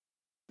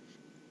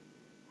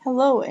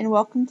Hello, and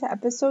welcome to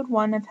episode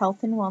 1 of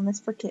Health and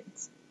Wellness for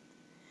Kids.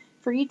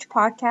 For each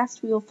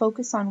podcast, we will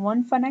focus on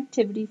one fun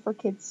activity for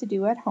kids to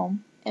do at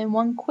home and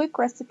one quick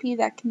recipe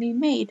that can be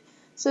made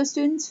so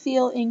students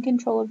feel in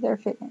control of their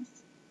fitness.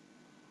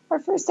 Our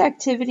first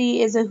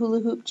activity is a hula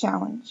hoop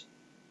challenge.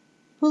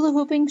 Hula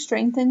hooping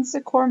strengthens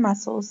the core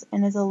muscles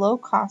and is a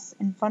low-cost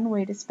and fun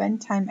way to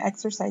spend time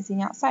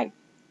exercising outside.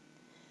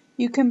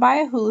 You can buy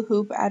a hula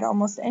hoop at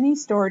almost any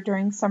store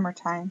during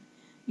summertime,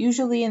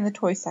 usually in the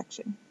toy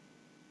section.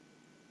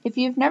 If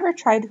you've never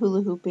tried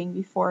hula hooping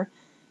before,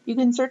 you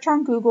can search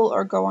on Google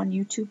or go on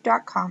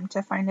youtube.com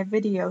to find a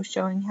video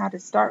showing how to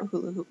start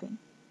hula hooping.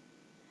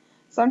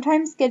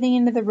 Sometimes getting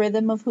into the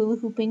rhythm of hula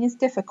hooping is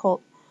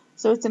difficult,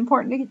 so it's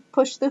important to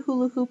push the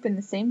hula hoop in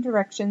the same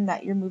direction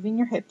that you're moving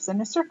your hips in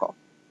a circle.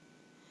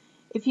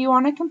 If you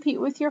want to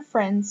compete with your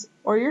friends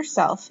or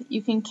yourself,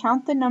 you can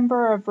count the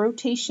number of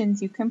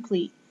rotations you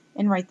complete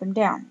and write them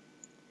down.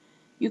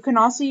 You can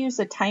also use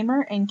a timer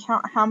and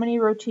count how many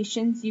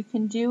rotations you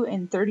can do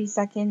in 30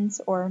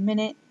 seconds or a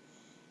minute.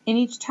 And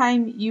each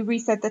time you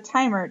reset the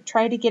timer,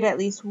 try to get at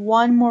least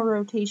one more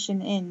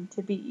rotation in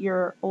to beat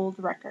your old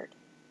record.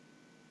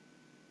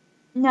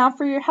 Now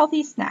for your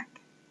healthy snack.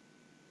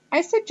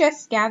 I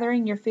suggest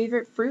gathering your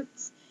favorite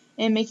fruits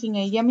and making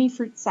a yummy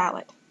fruit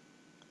salad.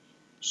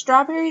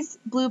 Strawberries,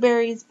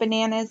 blueberries,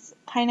 bananas,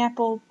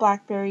 pineapple,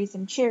 blackberries,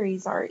 and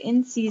cherries are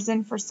in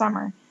season for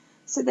summer,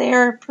 so they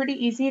are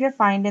pretty easy to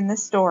find in the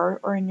store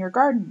or in your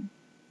garden.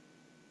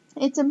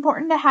 It's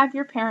important to have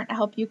your parent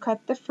help you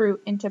cut the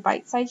fruit into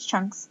bite-sized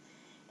chunks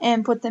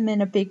and put them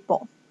in a big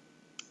bowl.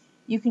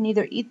 You can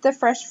either eat the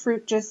fresh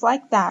fruit just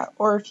like that,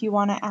 or if you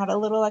want to add a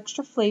little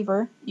extra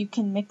flavor, you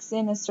can mix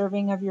in a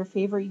serving of your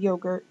favorite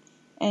yogurt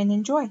and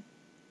enjoy.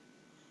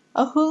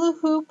 A hula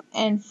hoop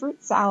and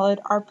fruit salad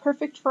are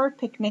perfect for a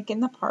picnic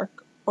in the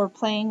park or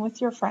playing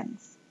with your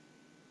friends.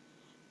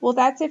 Well,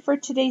 that's it for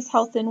today's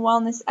health and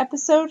wellness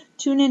episode.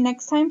 Tune in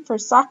next time for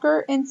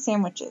soccer and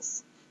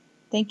sandwiches.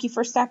 Thank you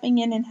for stopping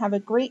in and have a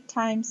great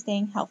time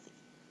staying healthy.